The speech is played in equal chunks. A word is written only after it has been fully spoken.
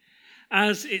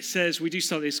As it says, we do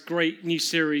start this great new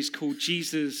series called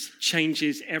Jesus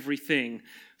Changes Everything,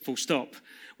 full stop,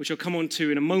 which I'll come on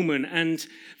to in a moment. And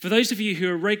for those of you who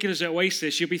are regulars at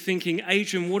Oasis, you'll be thinking,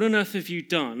 Adrian, what on earth have you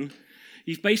done?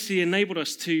 You've basically enabled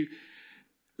us to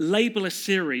label a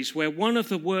series where one of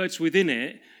the words within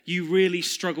it you really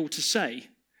struggle to say.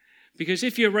 Because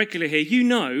if you're regular here, you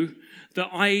know that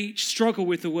I struggle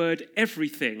with the word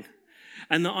everything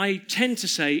and that I tend to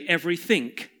say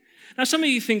everything. Now, some of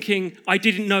you thinking, I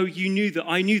didn't know you knew that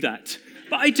I knew that.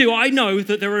 But I do. I know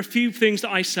that there are a few things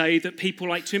that I say that people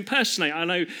like to impersonate. I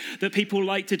know that people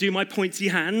like to do my pointy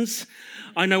hands.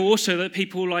 I know also that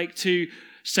people like to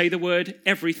say the word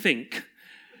everything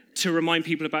to remind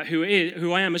people about who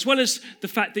I am, as well as the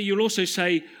fact that you'll also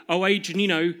say, oh,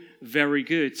 Adrian, very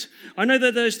good. I know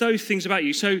that there's those things about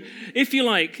you. So if you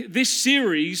like, this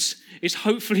series is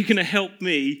hopefully going to help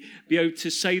me be able to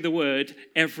say the word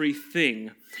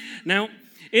everything. Now,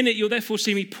 in it, you'll therefore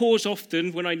see me pause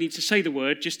often when I need to say the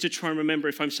word, just to try and remember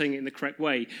if I'm saying it in the correct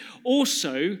way.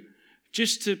 Also,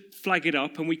 just to flag it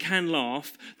up, and we can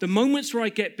laugh, the moments where I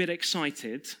get a bit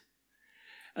excited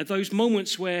are those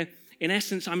moments where, in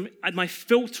essence, my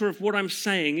filter of what I'm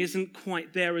saying isn't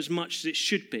quite there as much as it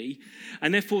should be,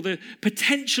 and therefore the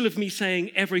potential of me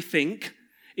saying everything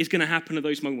is going to happen at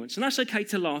those moments. And that's okay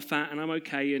to laugh at, and I'm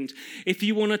okay. And if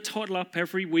you want to toddle up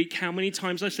every week how many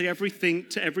times I say everything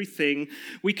to everything,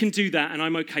 we can do that, and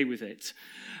I'm okay with it.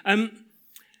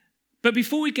 But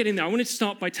before we get in there, I wanted to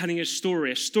start by telling a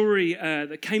story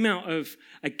that came out of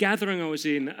a gathering I was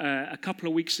in a couple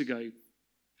of weeks ago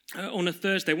on a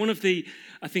Thursday. One of the,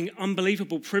 I think,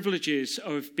 unbelievable privileges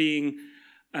of being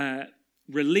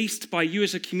released by you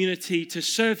as a community to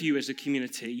serve you as a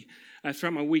community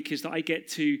throughout my week is that I get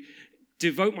to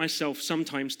devote myself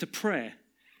sometimes to prayer.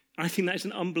 I think that is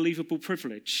an unbelievable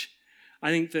privilege. I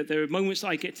think that there are moments that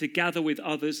I get to gather with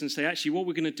others and say, actually, what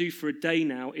we're going to do for a day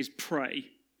now is pray.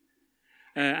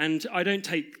 And I don't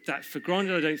take that for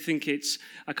granted. I don't think it's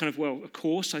a kind of, of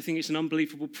course, I think it's an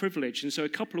unbelievable privilege. And so a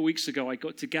couple of weeks ago, I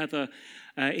got to gather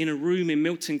in a room in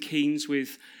Milton Keynes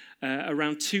with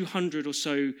around 200 or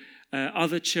so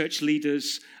other church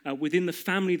leaders within the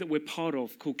family that we're part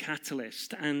of called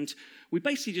Catalyst. And we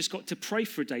basically just got to pray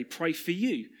for a day, pray for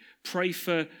you, pray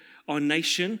for our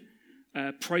nation,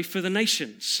 pray for the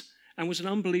nations. And it was an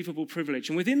unbelievable privilege.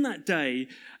 And within that day,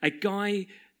 a guy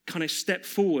kind of stepped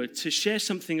forward to share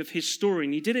something of his story.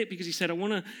 And he did it because he said, I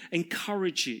want to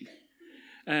encourage you.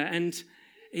 And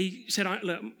he said,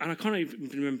 look, and I can't even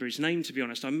remember his name, to be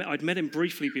honest. I'd met him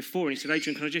briefly before, and he said,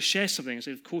 Adrian, can I just share something? I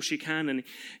said, of course you can. And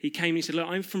he came and he said, look,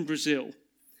 I'm from Brazil. And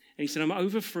he said, I'm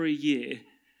over for a year,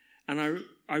 and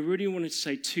I really wanted to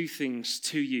say two things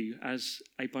to you as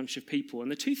a bunch of people. And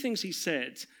the two things he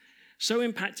said so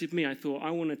impacted me, I thought,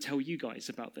 I want to tell you guys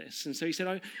about this. And so he said,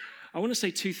 I want to say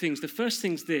two things. The first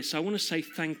thing's this. I want to say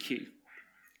thank you.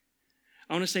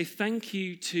 I want to say thank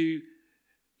you to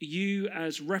you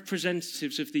as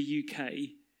representatives of the UK,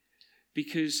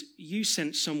 because you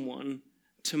sent someone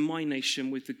to my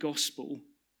nation with the gospel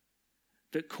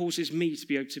that causes me to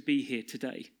be able to be here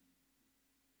today.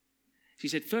 He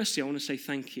said, firstly, I want to say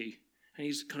thank you. And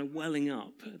he's kind of welling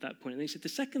up at that point. And he said, the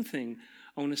second thing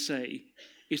I want to say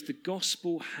is the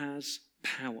gospel has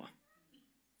power.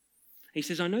 He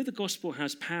says, I know the gospel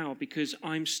has power because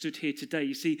I'm stood here today.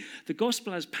 You see, the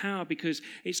gospel has power because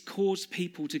it's caused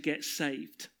people to get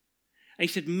saved. And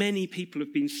he said, many people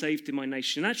have been saved in my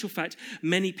nation. In actual fact,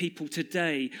 many people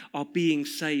today are being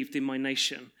saved in my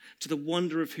nation to the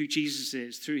wonder of who Jesus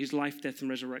is through his life, death, and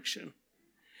resurrection.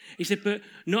 He said, but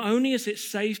not only has it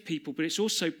saved people, but it's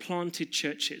also planted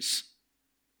churches.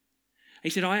 He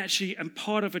said, I actually am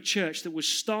part of a church that was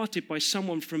started by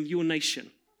someone from your nation,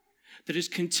 that has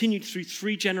continued through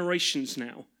 3 generations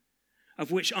now, of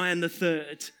which I am the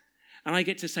third. And I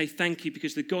get to say thank you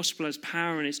because the gospel has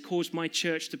power and it's caused my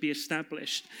church to be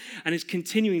established and is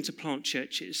continuing to plant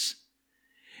churches.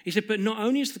 He said, but not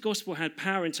only has the gospel had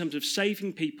power in terms of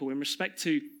saving people in respect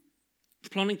to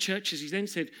planting churches, he then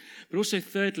said, but also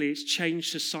thirdly, it's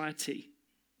changed society.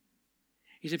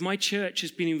 He said, my church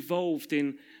has been involved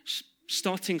in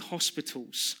starting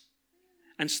hospitals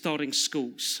and starting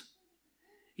schools.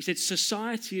 He said,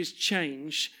 society has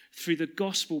changed through the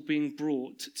gospel being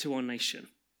brought to our nation.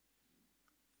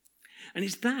 And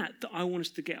it's that I want us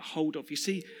to get hold of. You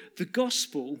see, the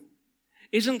gospel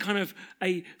isn't kind of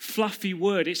a fluffy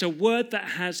word. It's a word that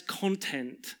has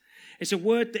content. It's a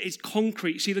word that is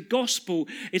concrete. See, the gospel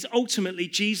is ultimately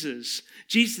Jesus.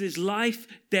 Jesus' life,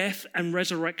 death, and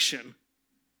resurrection.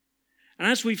 And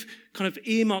as we've kind of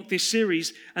earmarked this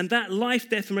series, and that life,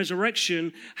 death, and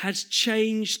resurrection has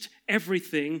changed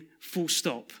everything, full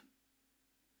stop.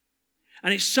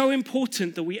 And it's so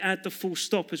important that we add the full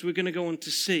stop, as we're going to go on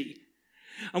to see.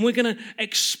 And we're going to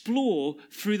explore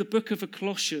through the book of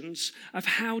Colossians of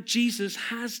how Jesus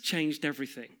has changed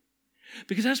everything.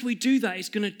 Because as we do that, it's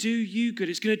going to do you good.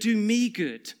 It's going to do me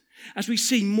good. As we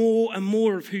see more and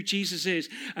more of who Jesus is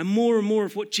and more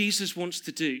of what Jesus wants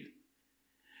to do.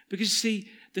 Because you see,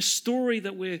 the story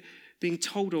that we're being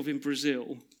told of in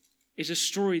Brazil is a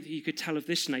story that you could tell of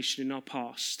this nation in our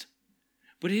past.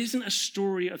 But it isn't a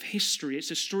story of history.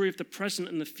 It's a story of the present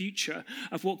and the future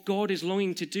of what God is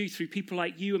longing to do through people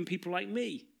like you and people like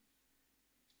me.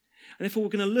 And therefore, we're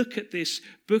going to look at this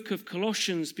book of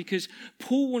Colossians because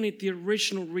Paul wanted the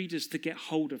original readers to get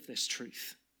hold of this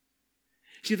truth.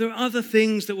 See, there are other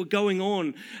things that were going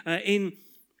on in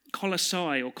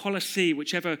Colossae or Colossae,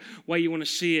 whichever way you want to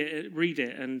see it, read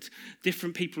it, and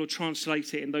different people will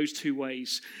translate it in those two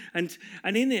ways. And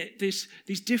in it, these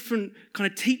different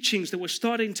kind of teachings that were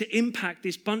starting to impact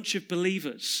this bunch of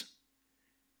believers.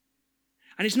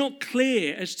 And it's not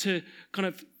clear as to kind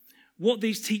of what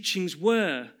these teachings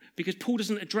were, because Paul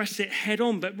doesn't address it head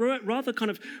on, but rather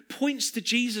kind of points to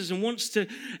Jesus and wants to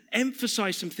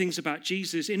emphasize some things about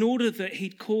Jesus in order that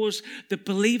he'd cause the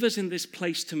believers in this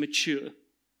place to mature.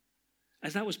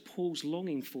 As that was Paul's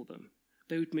longing for them.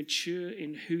 They would mature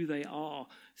in who they are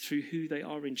through who they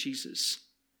are in Jesus.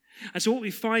 And so what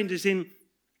we find is in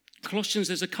Colossians,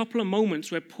 there's a couple of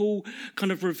moments where Paul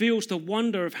kind of reveals the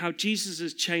wonder of how Jesus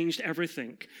has changed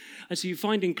everything. And so you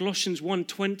find in Colossians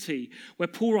 1:20, where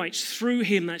Paul writes, through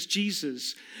him, that's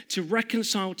Jesus, to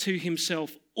reconcile to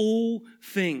himself all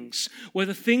things,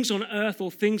 whether things on earth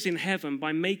or things in heaven,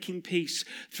 by making peace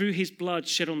through his blood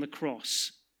shed on the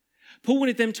cross. Paul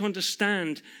wanted them to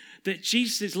understand that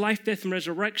Jesus' life, death, and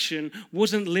resurrection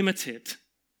wasn't limited.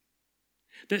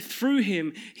 That through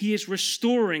him, he is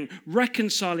restoring,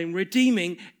 reconciling,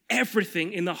 redeeming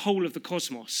everything in the whole of the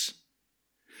cosmos.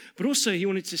 But also he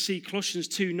wanted to see Colossians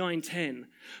 2:9-10.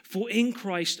 For in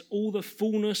Christ all the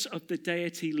fullness of the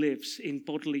deity lives in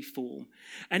bodily form.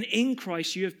 And in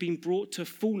Christ you have been brought to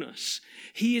fullness.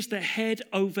 He is the head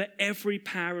over every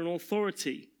power and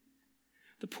authority.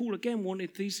 That Paul again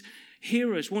wanted these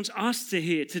hearers, wants us to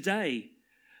hear today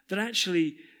that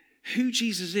actually who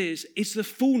Jesus is the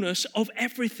fullness of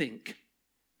everything.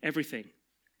 Everything.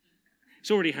 It's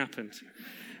already happened.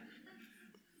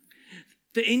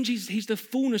 That in Jesus, he's the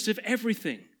fullness of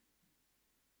everything.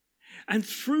 And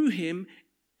through him,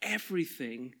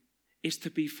 everything is to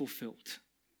be fulfilled.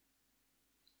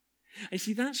 And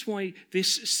see, that's why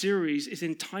this series is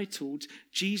entitled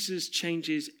Jesus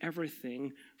Changes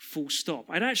Everything, full stop.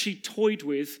 I'd actually toyed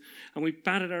with, and we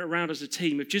batted it around as a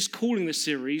team, of just calling the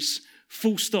series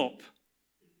Full Stop.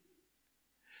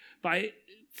 But I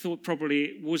thought probably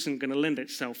it wasn't going to lend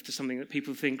itself to something that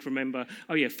people remember,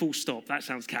 oh yeah, full stop, that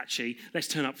sounds catchy, let's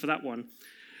turn up for that one.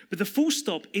 But the full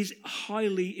stop is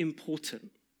highly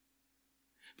important.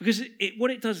 Because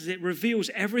what it does is it reveals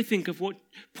everything of what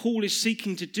Paul is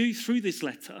seeking to do through this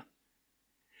letter.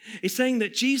 It's saying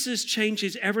that Jesus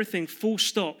changes everything, full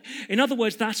stop. In other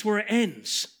words, that's where it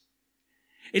ends.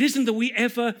 It isn't that we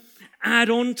ever add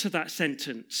on to that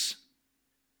sentence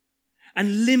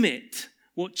and limit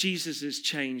what Jesus has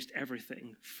changed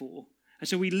everything for. And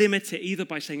so we limit it either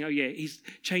by saying, oh yeah, he's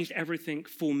changed everything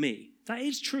for me. That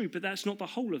is true, but that's not the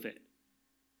whole of it.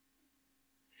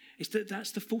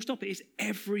 That's the full stop. It is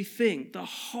everything, the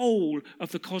whole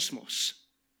of the cosmos.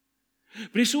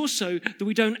 But it's also that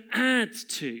we don't add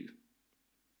to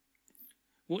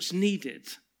what's needed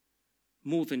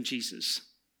more than Jesus.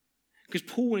 Because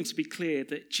Paul wanted to be clear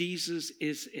that Jesus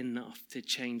is enough to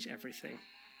change everything.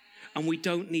 And we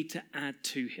don't need to add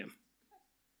to him.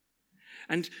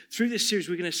 And through this series,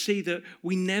 we're going to see that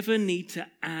we never need to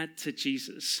add to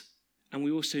Jesus. And we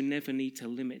also never need to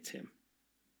limit him.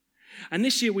 And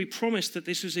this year we promised that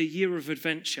this was a year of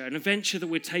adventure, an adventure that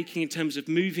we're taking in terms of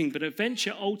moving, but an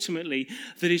adventure ultimately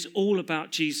that is all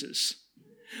about Jesus.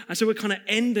 And so we're kind of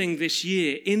ending this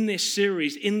year in this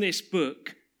series, in this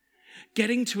book,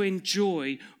 getting to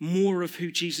enjoy more of who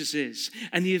Jesus is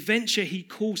and the adventure he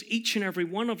calls each and every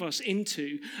one of us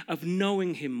into of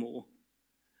knowing him more,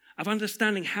 of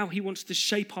understanding how he wants to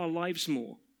shape our lives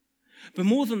more. But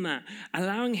more than that,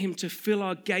 allowing him to fill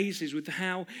our gazes with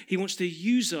how he wants to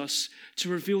use us to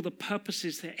reveal the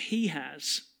purposes that he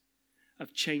has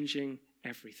of changing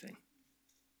everything.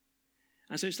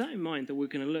 And so it's that in mind that we're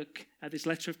going to look at this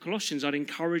letter of Colossians. I'd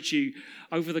encourage you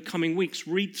over the coming weeks,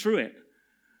 read through it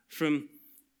from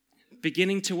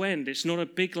beginning to end. It's not a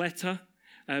big letter.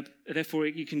 Therefore,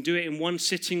 you can do it in one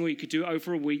sitting or you could do it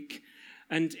over a week.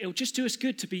 And it'll just do us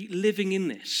good to be living in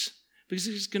this because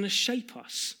it's going to shape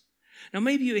us. Now,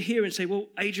 maybe you're here and say, well,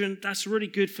 Adrian, that's really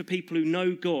good for people who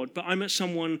know God, but I'm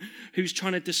someone who's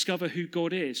trying to discover who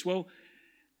God is. Well,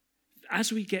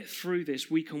 as we get through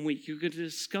this week on week, you're going to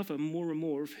discover more and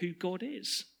more of who God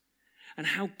is and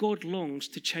how God longs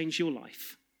to change your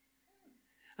life.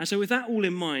 And so with that all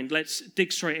in mind, let's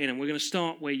dig straight in, and we're going to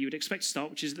start where you would expect to start,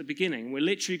 which is at the beginning. We're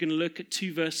literally going to look at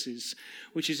 2 verses,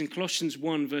 which is in Colossians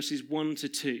 1, verses 1 to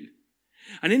 2.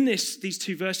 And in these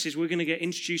 2 verses, we're going to get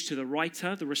introduced to the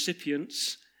writer, the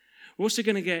recipients. We're also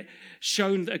going to get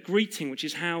shown a greeting, which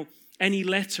is how any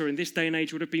letter in this day and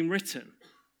age would have been written.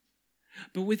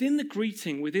 But within the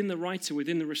greeting, within the writer,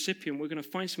 within the recipient, we're going to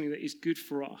find something that is good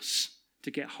for us to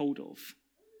get hold of.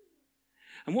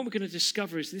 And what we're going to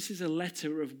discover is this is a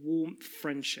letter of warmth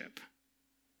friendship.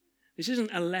 This isn't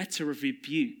a letter of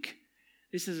rebuke.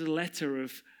 This is a letter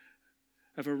of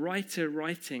a writer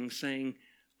writing saying,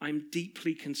 I'm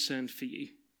deeply concerned for you,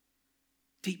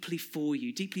 deeply for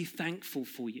you, deeply thankful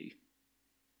for you.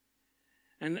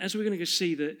 And as we're going to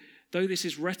see that though this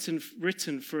is written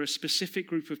for a specific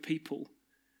group of people,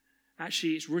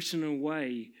 actually it's written in a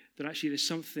way that actually there's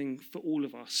something for all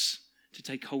of us to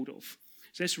take hold of.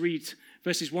 So let's read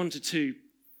verses 1 to 2.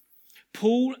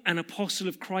 Paul, an apostle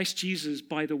of Christ Jesus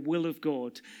by the will of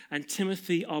God, and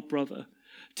Timothy, our brother,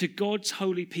 to God's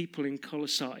holy people in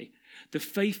Colossae, the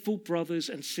faithful brothers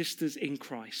and sisters in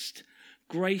Christ,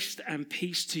 grace and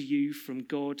peace to you from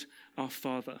God our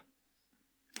Father.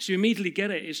 So you immediately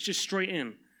get it. It's just straight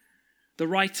in. The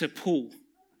writer, Paul,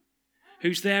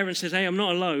 who's there and says, hey, I'm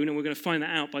not alone, and we're going to find that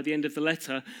out by the end of the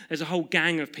letter. There's a whole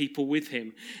gang of people with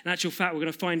him. In actual fact, we're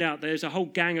going to find out there's a whole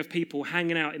gang of people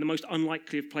hanging out in the most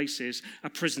unlikely of places, a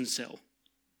prison cell.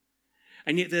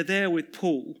 And yet they're there with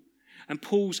Paul, and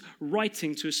Paul's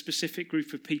writing to a specific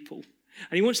group of people.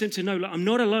 And he wants them to know, look, I'm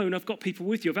not alone, I've got people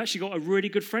with you. I've actually got a really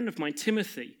good friend of mine,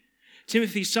 Timothy.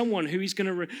 Timothy's someone who he's going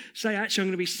to say, actually, I'm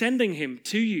going to be sending him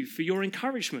to you for your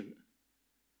encouragement.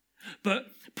 But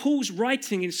Paul's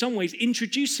writing in some ways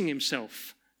introducing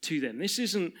himself to them. This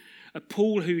isn't a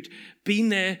Paul who'd been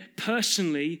there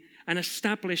personally and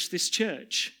established this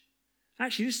church.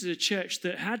 Actually, this is a church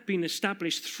that had been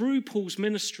established through Paul's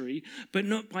ministry, but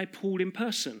not by Paul in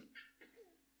person.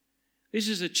 This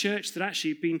is a church that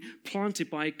actually had been planted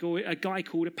by a guy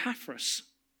called Epaphras,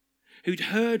 who'd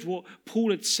heard what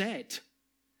Paul had said,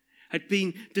 had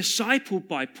been discipled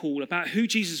by Paul about who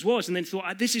Jesus was, and then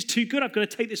thought, this is too good, I've got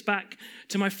to take this back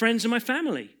to my friends and my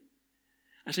family.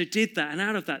 And so did that, and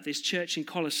out of that, this church in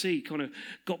Colossae kind of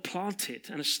got planted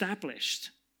and established.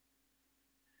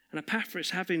 And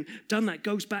Epaphras, having done that,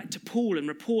 goes back to Paul and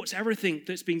reports everything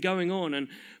that's been going on, and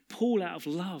Paul, out of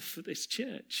love for this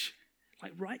church,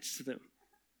 writes to them.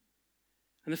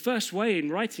 And the first way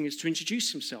in writing is to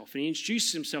introduce himself, and he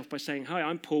introduces himself by saying, hi,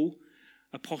 I'm Paul,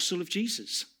 apostle of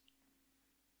Jesus.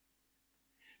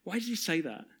 Why did he say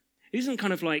that? It isn't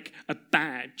kind of like a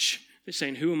badge that's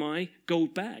saying, who am I?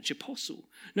 Gold badge, apostle.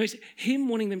 No, it's him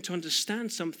wanting them to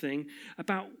understand something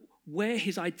about where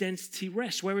his identity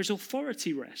rests, where his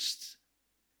authority rests.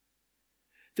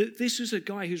 That this was a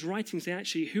guy who's writing saying,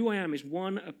 actually, who I am is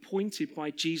one appointed by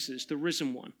Jesus, the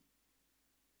risen one.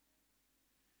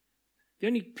 The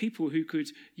only people who could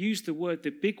use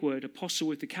the big word, apostle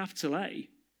with the capital A,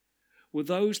 were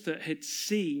those that had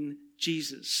seen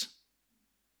Jesus,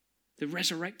 the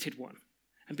resurrected one,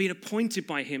 and been appointed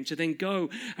by him to then go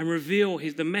and reveal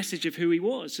the message of who he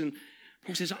was. And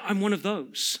Paul says, I'm one of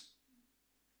those.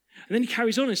 And then he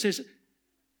carries on and says,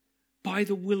 by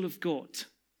the will of God.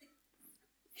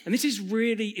 And this is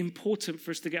really important for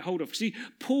us to get hold of. See,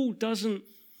 Paul doesn't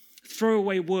throw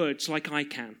away words like I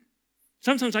can.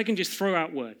 Sometimes I can just throw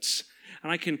out words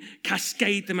and I can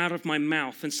cascade them out of my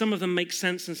mouth, and some of them make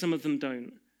sense and some of them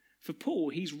don't. For Paul,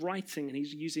 he's writing and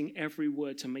he's using every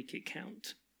word to make it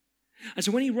count. And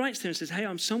so when he writes to them and says, hey,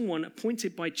 I'm someone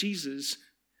appointed by Jesus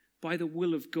by the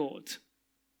will of God,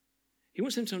 he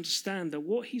wants them to understand that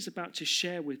what he's about to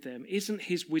share with them isn't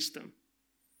his wisdom.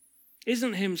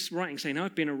 Isn't him writing saying,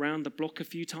 I've been around the block a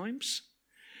few times,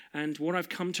 and what I've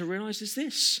come to realize is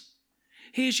this.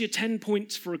 Here's your 10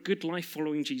 points for a good life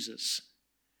following Jesus.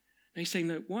 And he's saying,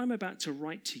 no, what I'm about to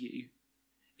write to you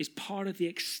is part of the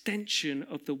extension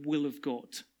of the will of God.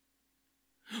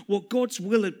 What God's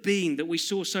will had been that we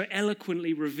saw so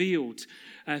eloquently revealed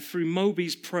through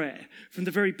Moby's prayer from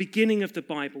the very beginning of the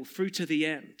Bible through to the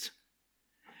end.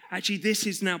 Actually, this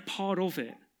is now part of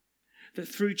it. That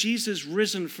through Jesus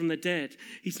risen from the dead,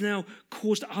 he's now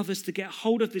caused others to get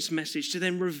hold of this message to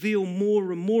then reveal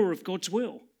more and more of God's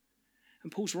will.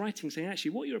 And Paul's writing saying,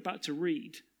 actually, what you're about to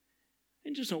read,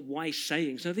 and just not wise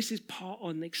sayings. No, this is part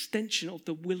of an extension of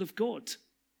the will of God.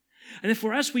 And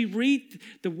therefore, as we read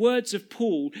the words of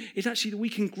Paul, it's actually that we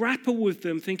can grapple with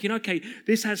them thinking, okay,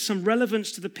 this has some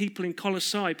relevance to the people in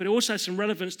Colossae, but it also has some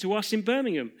relevance to us in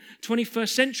Birmingham, 21st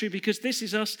century, because this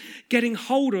is us getting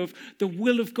hold of the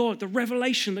will of God, the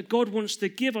revelation that God wants to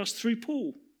give us through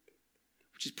Paul,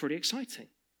 which is pretty exciting.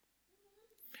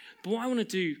 But what I want to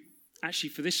do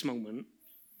actually for this moment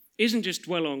isn't just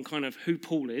dwell on kind of who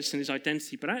Paul is and his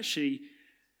identity, but actually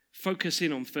focus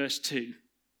in on verse 2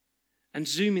 and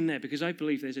zoom in there, because I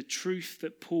believe there's a truth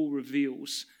that Paul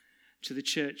reveals to the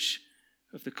church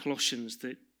of the Colossians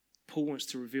that Paul wants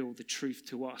to reveal the truth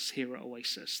to us here at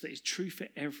Oasis, that is true for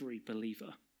every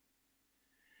believer.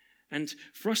 And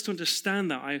for us to understand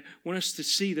that, I want us to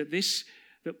see that this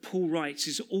that Paul writes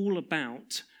is all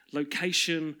about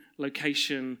location,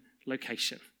 location,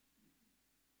 location.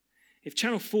 If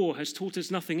Channel 4 has taught us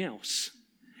nothing else,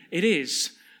 it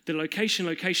is that location,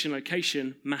 location,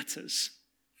 location matters.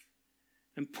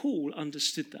 And Paul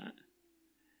understood that.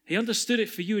 He understood it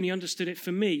for you and he understood it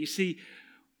for me. You see,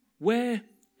 where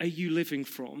are you living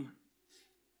from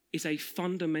is a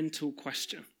fundamental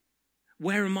question.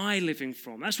 Where am I living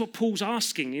from? That's what Paul's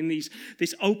asking in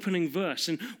this opening verse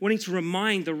and wanting to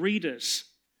remind the readers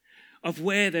of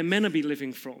where they're meant to be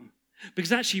living from.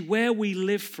 Because actually where we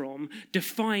live from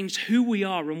defines who we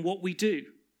are and what we do.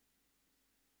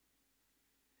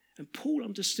 And Paul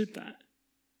understood that.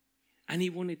 And he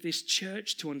wanted this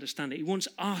church to understand it. He wants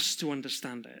us to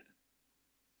understand it.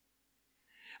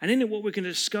 And in it, what we're going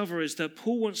to discover is that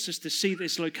Paul wants us to see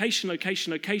this location,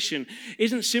 location, location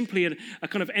isn't simply a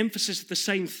kind of emphasis of the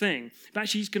same thing. But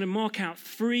actually, he's going to mark out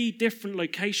 3 different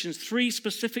locations, 3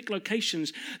 specific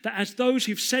locations that as those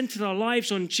who've centered our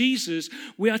lives on Jesus,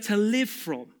 we are to live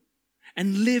from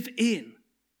and live in.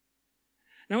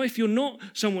 Now, if you're not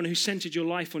someone who centered your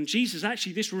life on Jesus,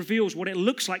 actually this reveals what it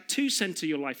looks like to center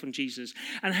your life on Jesus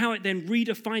and how it then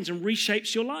redefines and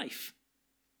reshapes your life.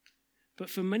 But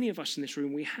for many of us in this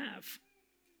room, we have.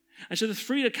 And so the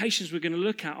 3 locations we're going to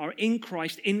look at are in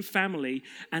Christ, in family,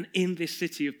 and in this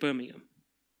city of Birmingham.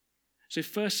 So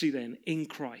firstly then, in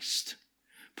Christ.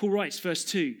 Paul writes, verse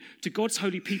 2, to God's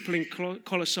holy people in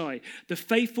Colossae, the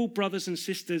faithful brothers and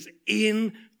sisters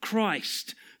in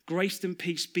Christ, grace and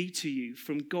peace be to you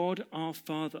from God our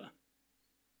Father.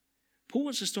 Paul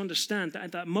wants us to understand that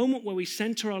at that moment where we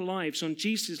center our lives on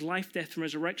Jesus' life, death, and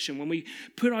resurrection, when we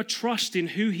put our trust in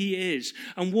who he is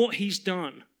and what he's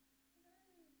done,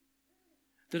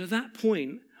 that at that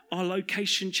point, our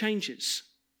location changes.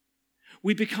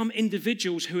 We become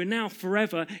individuals who are now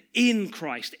forever in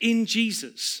Christ, in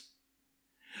Jesus.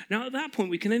 Now, at that point,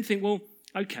 we can then think, well,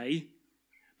 okay,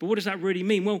 but what does that really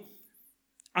mean? Well,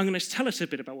 I'm going to tell us a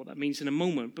bit about what that means in a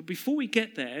moment. But before we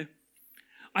get there,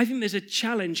 I think there's a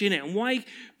challenge in it. And why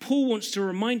Paul wants to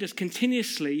remind us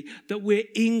continuously that we're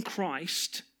in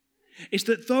Christ is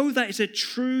that though that is a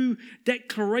true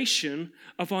declaration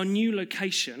of our new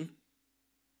location,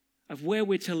 of where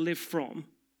we're to live from,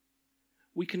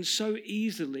 we can so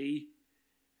easily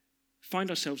find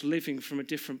ourselves living from a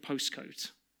different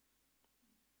postcode.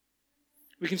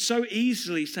 We can so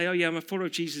easily say, oh yeah, I'm a follower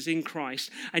of Jesus in Christ.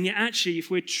 And yet actually,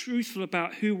 if we're truthful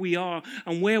about who we are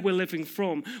and where we're living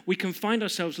from, we can find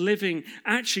ourselves living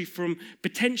actually from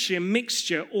potentially a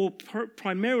mixture or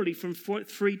primarily from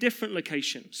 3 different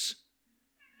locations.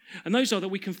 And those are that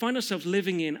we can find ourselves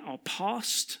living in our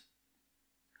past,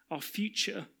 our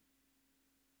future,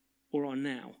 or our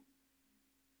now.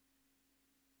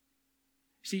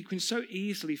 See, you can so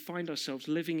easily find ourselves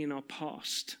living in our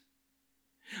past.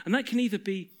 And that can either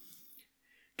be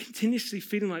continuously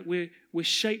feeling like we're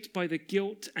shaped by the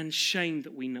guilt and shame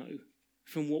that we know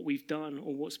from what we've done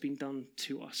or what's been done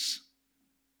to us.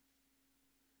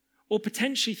 Or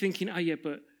potentially thinking, oh yeah,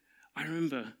 but I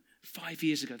remember 5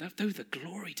 years ago, those were the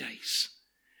glory days.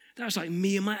 That was like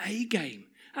me and my A game.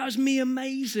 That was me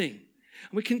amazing.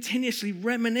 And we're continuously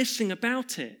reminiscing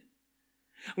about it.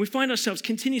 And we find ourselves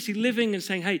continuously living and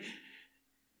saying, hey,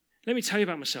 let me tell you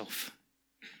about myself.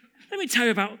 Let me tell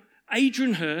you about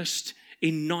Adrian Hurst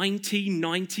in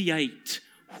 1998.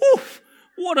 Whew,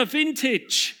 what a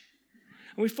vintage.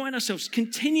 And we find ourselves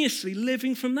continuously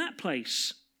living from that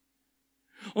place.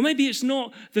 Or maybe it's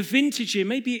not the vintage year.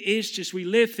 Maybe it is just we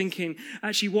live thinking,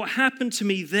 actually, what happened to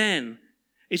me then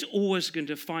is always going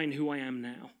to define who I am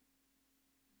now.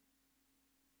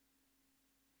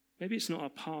 Maybe it's not our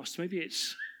past. Maybe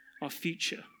it's our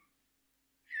future.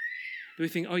 But we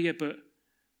think, oh yeah, but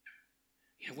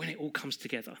when it all comes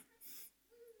together,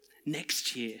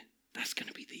 next year, that's going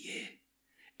to be the year.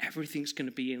 Everything's going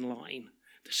to be in line.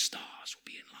 The stars will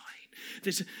be in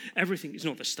line. Everything, it's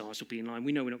not the stars will be in line.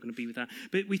 We know we're not going to be with that.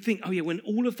 But we think, oh yeah, when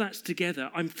all of that's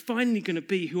together, I'm finally going to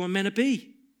be who I'm meant to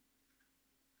be.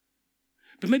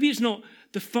 But maybe it's not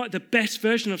the best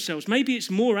version of ourselves. Maybe it's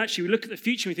more actually we look at the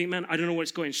future and we think, man, I don't know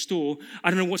what's going in store. I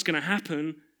don't know what's going to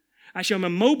happen. Actually, I'm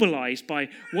immobilized by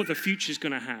what the future is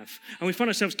going to have. And we find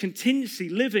ourselves continuously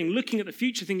living, looking at the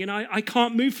future, thinking, I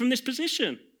can't move from this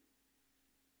position.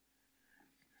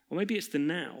 Or maybe it's the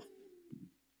now.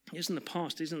 It isn't the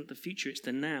past, it isn't the future, it's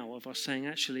the now of us saying,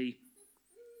 actually,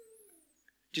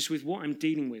 just with what I'm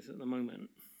dealing with at the moment,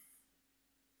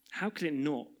 how could it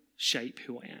not shape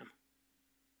who I am?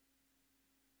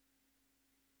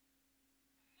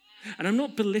 And I'm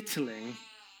not belittling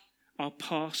our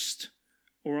past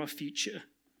or our future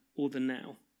or the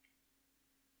now.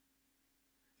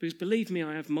 Because believe me,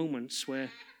 I have moments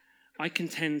where I can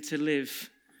tend to live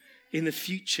in the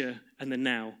future and the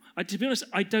now. To be honest,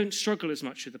 I don't struggle as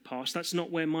much with the past. That's not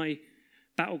where my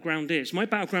battleground is. My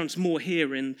battleground's more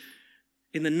here in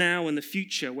the now and the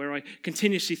future, where I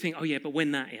continuously think, oh yeah, but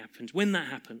when that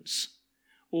happens.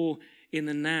 Or in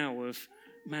the now of,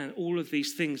 man, all of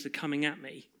these things are coming at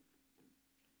me.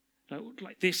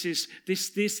 Like these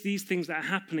things that are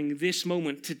happening this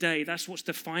moment today, that's what's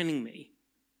defining me.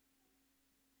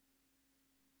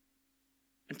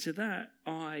 And to that,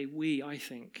 I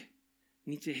think,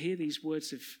 need to hear these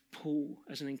words of Paul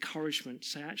as an encouragement.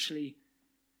 Say, actually,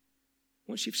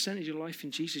 once you've centered your life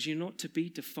in Jesus, you're not to be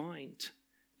defined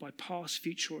by past,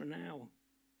 future, or now.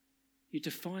 You're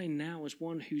defined now as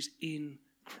one who's in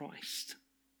Christ.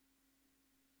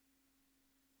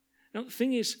 Now, the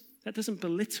thing is, that doesn't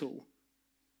belittle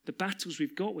the battles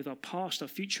we've got with our past, our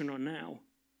future, and our now.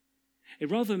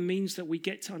 It rather means that we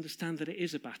get to understand that it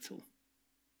is a battle.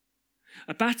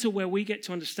 A battle where we get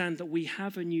to understand that we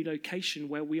have a new location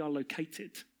where we are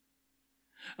located.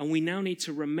 And we now need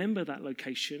to remember that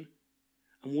location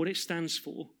and what it stands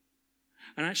for,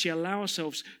 and actually allow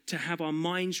ourselves to have our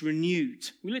minds renewed.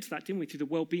 We looked at that, didn't we, through the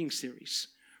well-being series.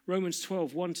 Romans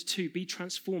 12, 1-2, be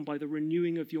transformed by the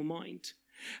renewing of your mind.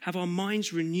 Have our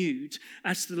minds renewed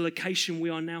as to the location we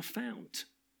are now found.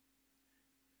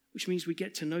 Which means we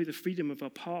get to know the freedom of our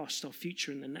past, our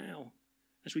future, and the now,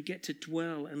 as we get to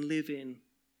dwell and live in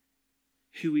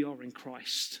who we are in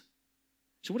Christ.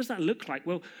 So what does that look like?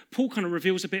 Well, Paul kind of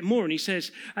reveals a bit more, and he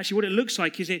says, actually what it looks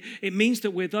like is it means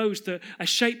that we're those that are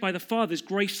shaped by the Father's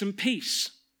grace and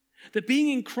peace. That being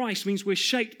in Christ means we're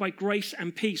shaped by grace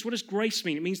and peace. What does grace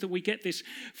mean? It means that we get this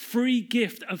free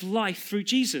gift of life through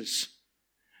Jesus.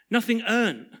 Nothing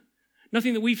earned.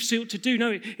 Nothing that we've sought to do.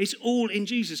 No, it's all in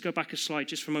Jesus. Go back a slide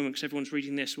just for a moment because everyone's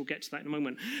reading this. We'll get to that in a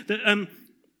moment.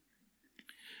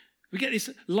 We get this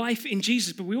life in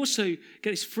Jesus, but we also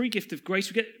get this free gift of grace.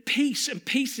 We get peace, and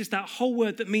peace is that whole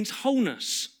word that means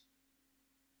wholeness.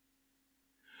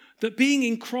 That being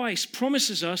in Christ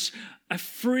promises us a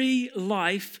free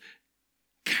life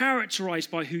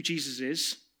characterized by who Jesus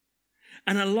is,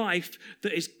 and a life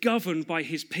that is governed by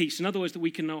his peace. In other words, that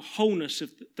we can know wholeness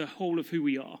of the whole of who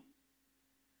we are.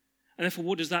 And therefore,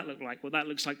 what does that look like? Well, that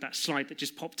looks like that slide that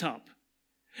just popped up,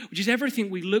 which is everything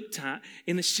we looked at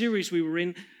in the series we were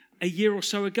in a year or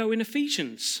so ago in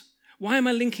Ephesians. Why am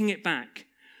I linking it back?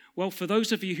 Well, for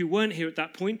those of you who weren't here at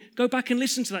that point, go back and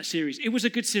listen to that series. It was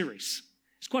a good series.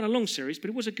 It's quite a long series,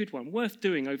 but it was a good one, worth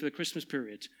doing over the Christmas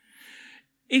period.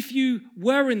 If you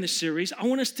were in the series, I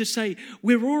want us to say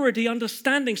we're already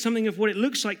understanding something of what it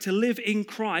looks like to live in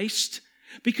Christ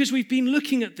because we've been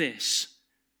looking at this.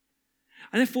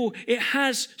 And therefore, it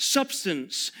has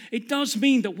substance. It does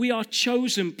mean that we are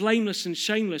chosen, blameless and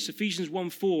shameless, Ephesians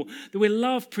 1:4. That we're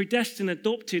loved, predestined,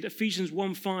 adopted, Ephesians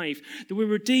 1:5. That we're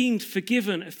redeemed,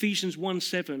 forgiven, Ephesians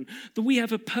 1:7. That we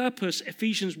have a purpose,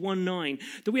 Ephesians 1:9.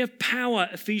 That we have power,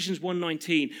 Ephesians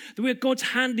 1:19. That we're God's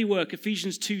handiwork,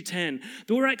 Ephesians 2:10.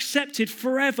 That we're accepted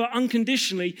forever,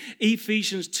 unconditionally,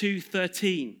 Ephesians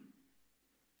 2:13.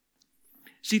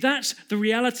 See, that's the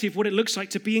reality of what it looks like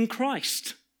to be in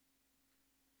Christ.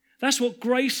 That's what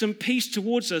grace and peace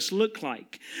towards us look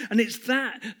like. And it's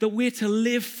that we're to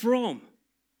live from.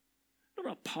 Not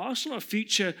our past, not our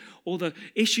future, or the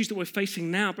issues that we're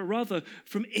facing now, but rather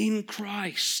from in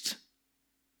Christ.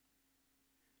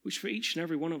 Which for each and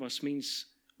every one of us means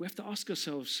we have to ask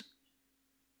ourselves,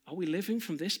 are we living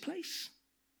from this place?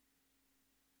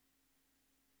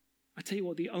 I tell you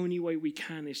what, the only way we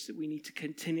can is that we need to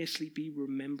continuously be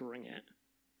remembering it.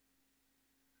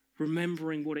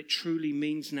 Remembering what it truly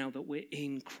means now that we're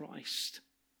in Christ.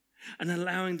 And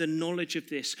allowing the knowledge of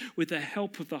this with the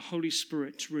help of the Holy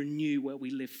Spirit to renew where we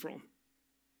live from.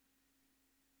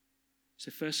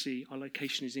 So firstly, our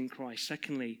location is in Christ.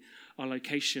 Secondly, our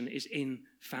location is in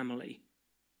family.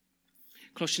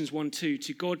 Colossians 1:2,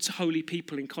 to God's holy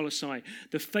people in Colossae,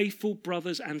 the faithful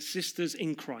brothers and sisters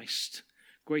in Christ.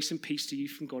 Grace and peace to you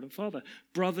from God and Father.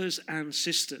 Brothers and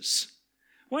sisters.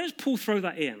 Why does Paul throw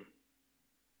that in?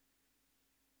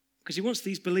 Because he wants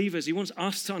these believers, he wants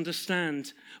us to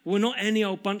understand we're not any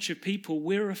old bunch of people,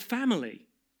 we're a family.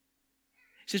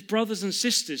 He says brothers and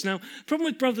sisters. Now, the problem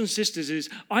with brothers and sisters is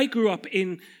I grew up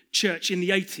in church in the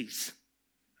 80s.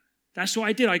 That's what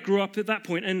I did. I grew up at that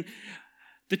point. And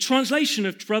the translation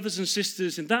of brothers and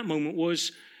sisters in that moment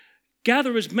was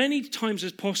gather as many times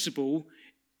as possible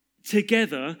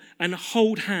together and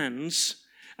hold hands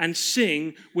and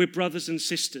sing, we're brothers and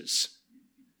sisters.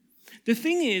 The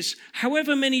thing is,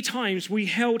 however many times we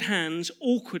held hands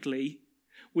awkwardly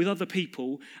with other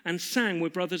people and sang, we're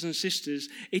brothers and sisters,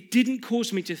 it didn't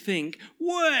cause me to think,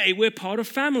 way, we're part of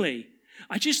family.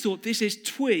 I just thought this is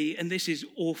twee and this is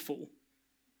awful.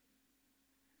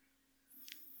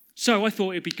 So I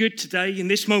thought it'd be good today in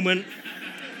this moment.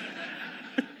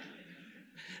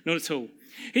 Not at all.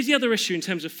 Here's the other issue in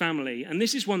terms of family, and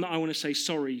this is one that I want to say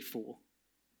sorry for.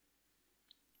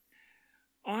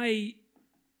 I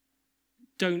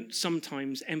don't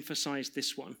sometimes emphasize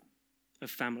this one of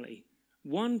family.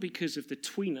 One, because of the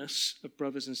tweeness of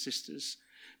brothers and sisters,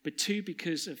 but two,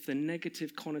 because of the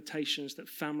negative connotations that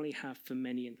family have for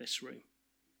many in this room.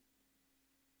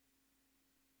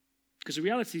 Because the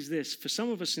reality is this, for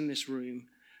some of us in this room,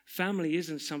 family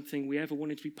isn't something we ever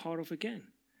wanted to be part of again,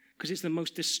 because it's the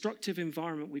most destructive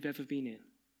environment we've ever been in.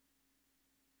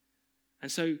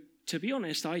 And so, to be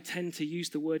honest, I tend to use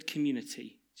the word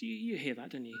community. You hear that,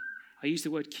 don't you? I use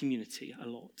the word community a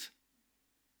lot.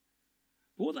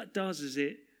 But what that does is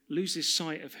it loses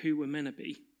sight of who we're meant to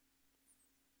be.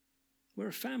 We're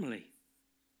a family.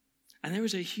 And there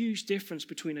is a huge difference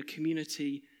between a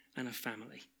community and a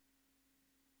family.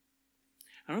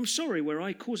 And I'm sorry where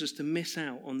I cause us to miss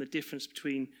out on the difference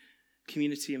between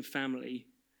community and family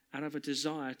out of a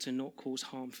desire to not cause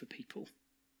harm for people.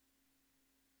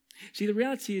 See, the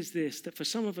reality is this, that for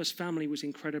some of us, family was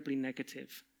incredibly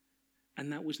negative.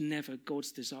 And that was never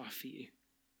God's desire for you.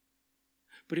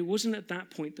 But it wasn't at that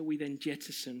point that we then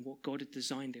jettison what God had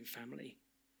designed in family.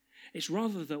 It's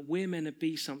rather that we're meant to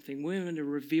be something, we're meant to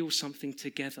reveal something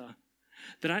together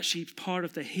that actually is part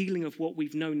of the healing of what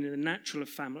we've known in the natural of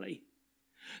family,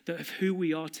 that of who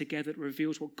we are together, that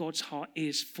reveals what God's heart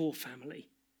is for family.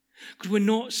 Because we're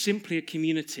not simply a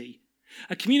community.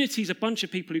 A community is a bunch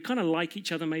of people who kind of like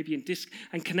each other maybe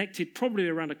and connected probably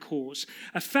around a cause.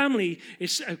 A family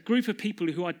is a group of people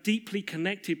who are deeply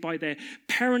connected by their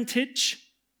parentage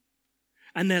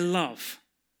and their love.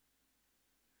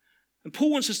 And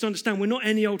Paul wants us to understand we're not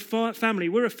any old family.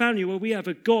 We're a family where we have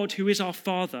a God who is our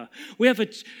Father. We have an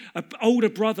older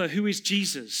brother who is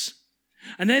Jesus.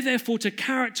 And they're therefore to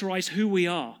characterize who we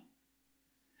are.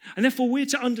 And therefore, we're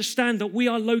to understand that we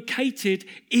are located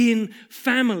in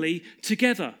family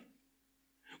together.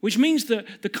 Which means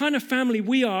that the kind of family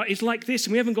we are is like this,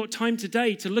 and we haven't got time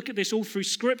today to look at this all through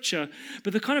Scripture,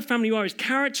 but the kind of family we are is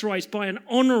characterized by an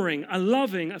honoring, a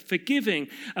loving, a forgiving,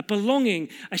 a belonging,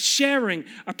 a sharing,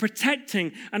 a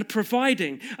protecting, and a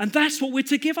providing. And that's what we're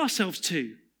to give ourselves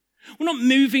to. We're not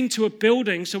moving to a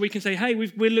building so we can say, hey,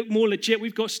 we look more legit,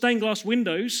 we've got stained glass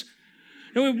windows.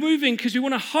 No, we're moving because we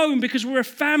want a home, because we're a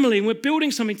family and we're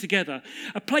building something together.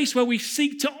 A place where we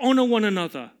seek to honor one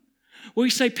another. Where we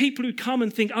say people who come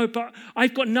and think, oh, but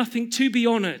I've got nothing to be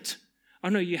honored. I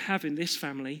know you have in this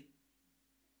family.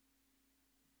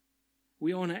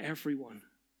 We honor everyone.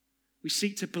 We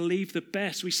seek to believe the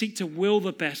best. We seek to will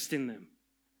the best in them.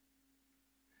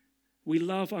 We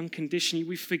love unconditionally.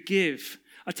 We forgive.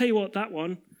 I tell you what, that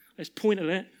one, let's point at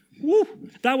it. Woo,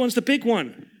 that one's the big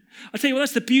one. I tell you what,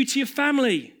 that's the beauty of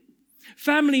family.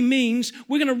 Family means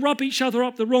we're going to rub each other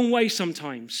up the wrong way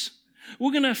sometimes.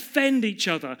 We're going to offend each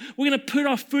other. We're going to put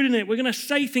our foot in it. We're going to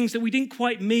say things that we didn't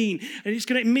quite mean, and it's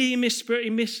going to be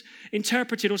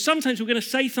misinterpreted. Or sometimes we're going to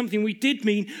say something we did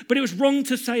mean, but it was wrong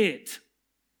to say it.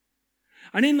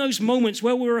 And in those moments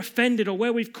where we're offended or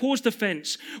where we've caused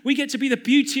offense, we get to be the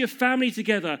beauty of family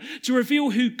together, to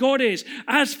reveal who God is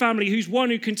as family, who's one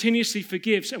who continuously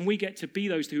forgives, and we get to be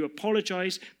those who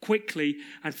apologize quickly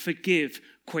and forgive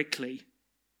quickly.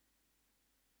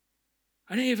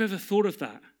 I don't know if you've ever thought of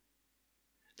that.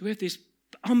 We have this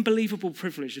unbelievable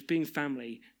privilege of being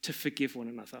family to forgive one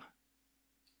another.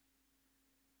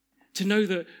 To know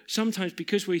that sometimes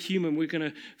because we're human, we're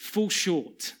going to fall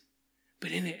short.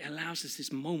 But in it allows us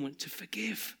this moment to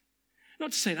forgive.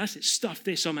 Not to say, that's it, stuff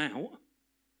this, I'm out.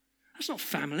 That's not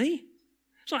family.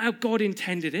 It's not how God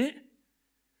intended it.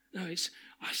 No, it's,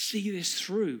 I see this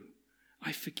through.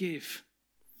 I forgive.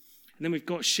 And then we've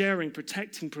got sharing,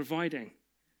 protecting, providing.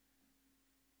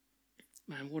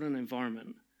 Man, what an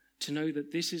environment. To know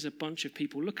that this is a bunch of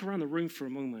people, look around the room for a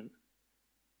moment,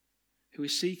 who are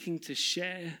seeking to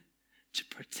share, to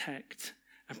protect,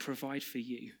 and provide for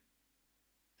you.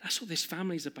 That's what this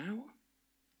family's about.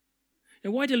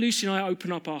 Now, why do Lucy and I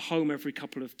open up our home a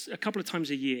couple of times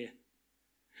a year?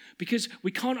 Because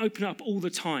we can't open it up all the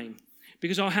time,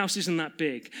 because our house isn't that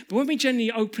big. But when we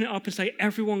generally open it up and say,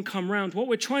 everyone come round, what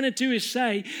we're trying to do is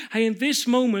say, hey, in this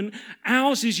moment,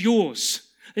 ours is yours.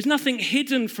 There's nothing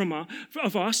hidden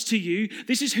of us to you.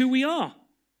 This is who we are.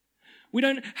 We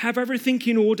don't have everything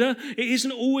in order. It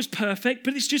isn't always perfect,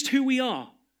 but it's just who we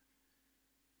are.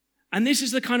 And this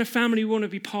is the kind of family we want to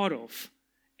be part of.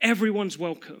 Everyone's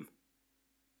welcome.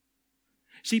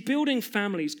 See, building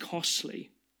family is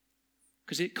costly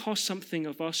because it costs something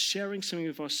of us, sharing something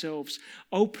of ourselves,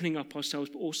 opening up ourselves,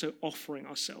 but also offering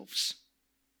ourselves.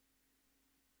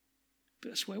 But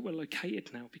that's where we're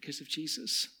located now because of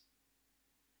Jesus.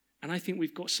 And I think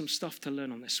we've got some stuff to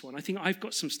learn on this one. I think I've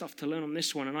got some stuff to learn on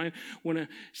this one. And I want to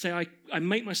say I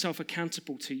make myself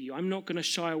accountable to you. I'm not going to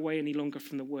shy away any longer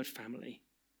from the word family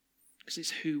because it's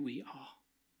who we are.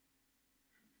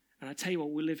 And I tell you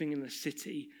what, we're living in the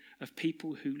city of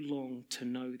people who long to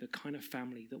know the kind of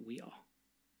family that we are.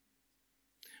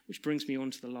 Which brings me on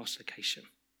to the last location.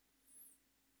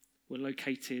 We're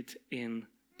located in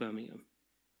Birmingham.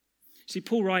 See,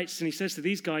 Paul writes and he says to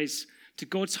these guys, to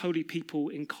God's holy people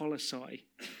in Colossae,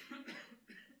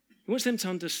 he wants them to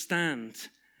understand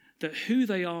that who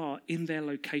they are in their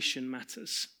location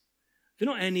matters. They're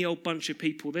not any old bunch of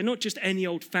people. They're not just any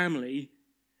old family.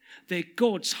 They're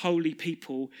God's holy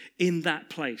people in that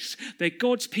place. They're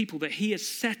God's people that he has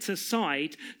set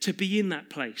aside to be in that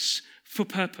place for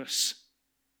purpose.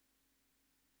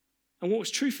 And what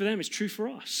was true for them is true for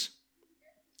us.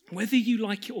 Whether you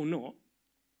like it or not,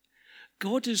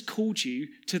 God has called you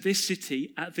to this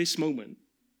city at this moment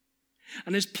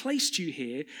and has placed you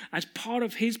here as part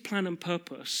of his plan and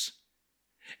purpose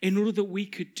in order that we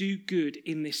could do good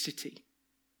in this city,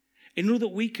 in order that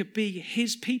we could be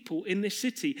his people in this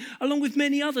city, along with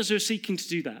many others who are seeking to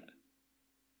do that.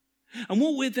 And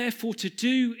what we're therefore to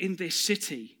do in this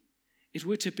city is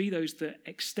we're to be those that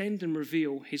extend and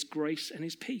reveal his grace and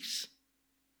his peace.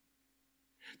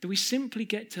 That we simply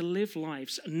get to live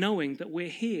lives knowing that we're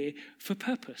here for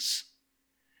purpose.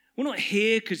 We're not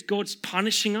here because God's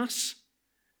punishing us.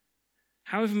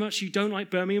 However much you don't like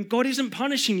Birmingham, God isn't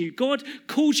punishing you. God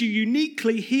calls you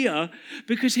uniquely here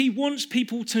because he wants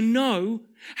people to know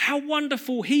how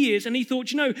wonderful he is. And he thought,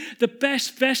 the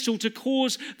best vessel to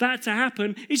cause that to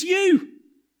happen is you.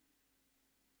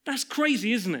 That's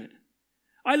crazy, isn't it?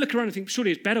 I look around and think,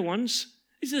 surely there's better ones.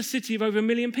 This is a city of over 1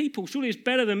 million people. Surely it's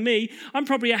better than me. I'm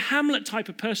probably a Hamlet type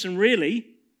of person, really.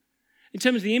 In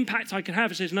terms of the impact I could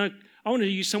have, it says, no, I want to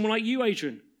use someone like you,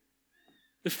 Adrian.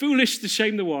 The foolish to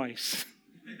shame the wise.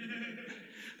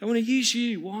 I want to use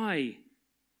you. Why?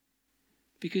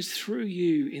 Because through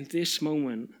you, in this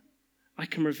moment, I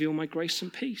can reveal my grace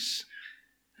and peace.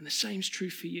 And the same's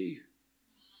true for you.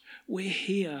 We're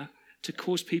here to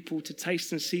cause people to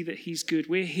taste and see that he's good.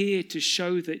 We're here to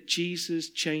show that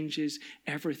Jesus changes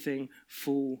everything,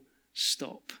 full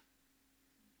stop.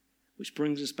 Which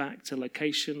brings us back to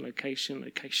location, location,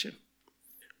 location.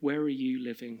 Where are you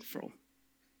living from?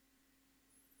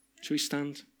 Shall we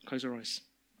stand? Close our eyes.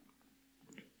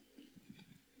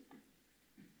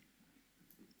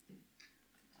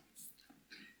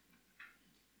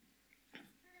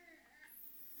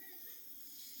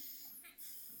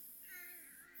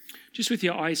 Just with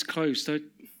your eyes closed, I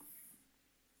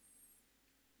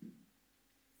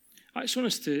just want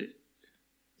us to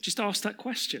just ask that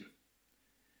question.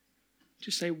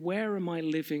 Just say, where am I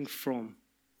living from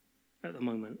at the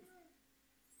moment?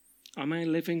 Am I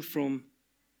living from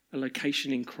a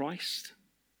location in Christ?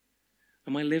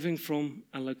 Am I living from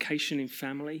a location in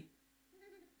family?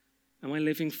 Am I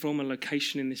living from a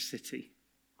location in this city?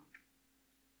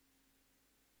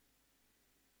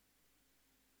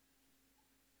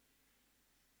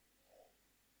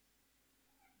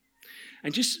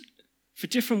 And just for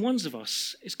different ones of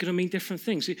us, it's going to mean different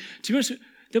things. To be honest,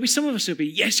 there'll be some of us who'll be,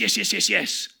 yes, yes, yes, yes,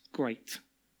 yes. Great.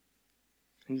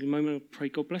 And in a moment, I'll pray,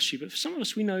 God bless you. But for some of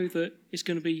us, we know that it's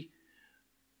going to be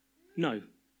no.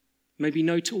 Maybe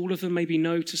no to all of them, maybe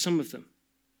no to some of them.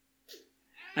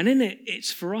 And in it,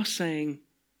 it's for us saying,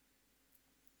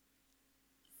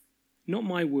 not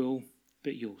my will,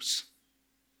 but yours.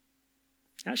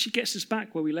 It actually gets us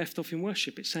back where we left off in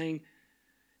worship. It's saying,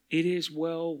 it is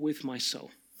well with my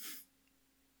soul.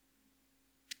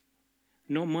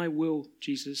 Not my will,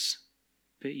 Jesus,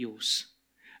 but yours.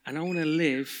 And I want to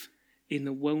live in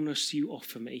the wellness you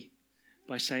offer me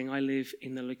by saying I live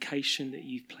in the location that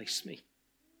you've placed me.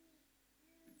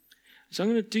 So I'm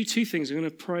going to do two things. I'm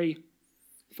going to pray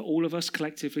for all of us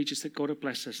collectively, just that God will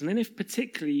bless us. And then if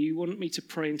particularly you want me to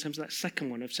pray in terms of that second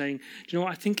one of saying, do you know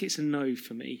what, I think it's a no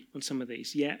for me on some of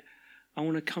these. Yet I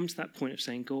want to come to that point of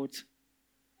saying, God,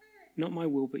 not my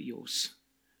will but yours.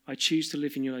 I choose to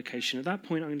live in your location. At that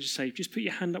point, I'm going to just say, just put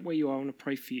your hand up where you are. I want to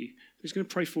pray for you. I'm just going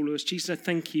to pray for all of us. Jesus, I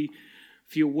thank you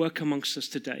for your work amongst us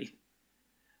today.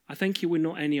 I thank you we're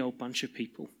not any old bunch of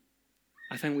people.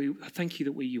 I thank you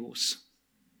that we're yours.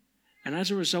 And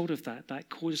as a result of that, that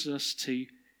causes us to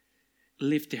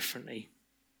live differently,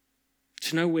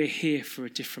 to know we're here for a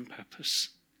different purpose.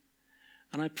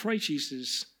 And I pray,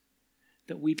 Jesus,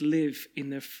 that we'd live in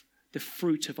the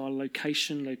fruit of our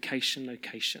location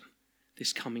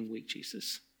this coming week,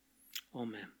 Jesus.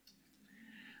 Amen.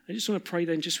 I just want to pray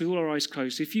then, just with all our eyes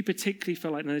closed. If you particularly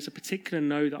feel like there's a particular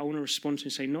no that I want to respond to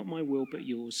and say, not my will, but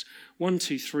yours. 1,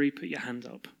 2, 3, put your hand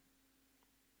up.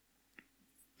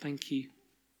 Thank you.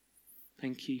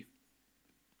 Thank you.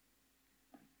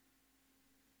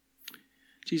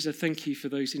 Jesus, I thank you for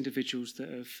those individuals that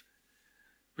have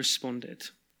responded.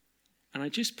 And I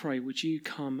just pray, would you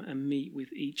come and meet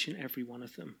with each and every one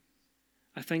of them?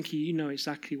 I thank you, you know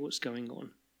exactly what's going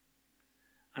on.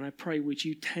 And I pray, would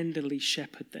you tenderly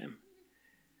shepherd them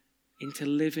into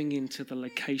living into the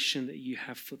location that you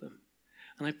have for them.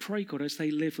 And I pray, God, as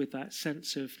they live with that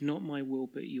sense of not my will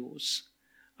but yours,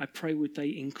 I pray would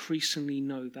they increasingly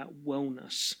know that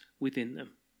wellness within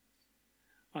them.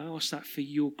 I ask that for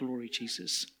your glory,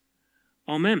 Jesus.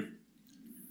 Amen.